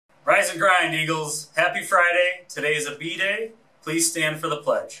Rise and grind, Eagles. Happy Friday. Today is a B-Day. Please stand for the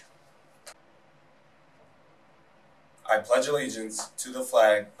pledge. I pledge allegiance to the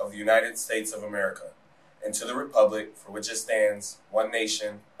flag of the United States of America and to the republic for which it stands, one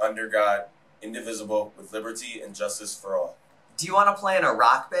nation, under God, indivisible, with liberty and justice for all. Do you want to play in a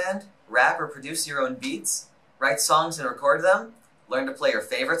rock band, rap or produce your own beats, write songs and record them, learn to play your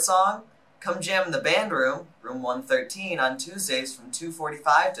favorite song? Come jam in the band room, room 113, on Tuesdays from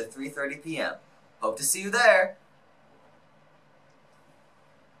 2:45 to 3:30 p.m. Hope to see you there!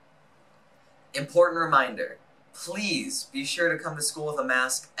 Important reminder, please be sure to come to school with a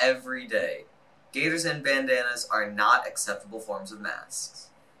mask every day. Gaiters and bandanas are not acceptable forms of masks.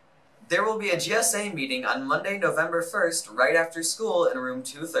 There will be a GSA meeting on Monday, November 1st, right after school in room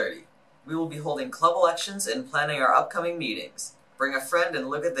 230. We will be holding club elections and planning our upcoming meetings. Bring a friend and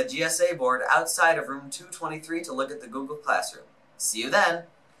look at the GSA board outside of room 223 to look at the Google Classroom. See you then!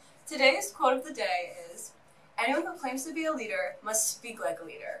 Today's quote of the day is, "Anyone who claims to be a leader must speak like a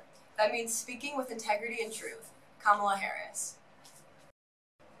leader." That means speaking with integrity and truth. Kamala Harris.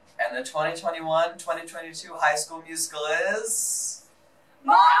 And the 2021-2022 High School Musical is...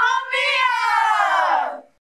 Mamma Mia!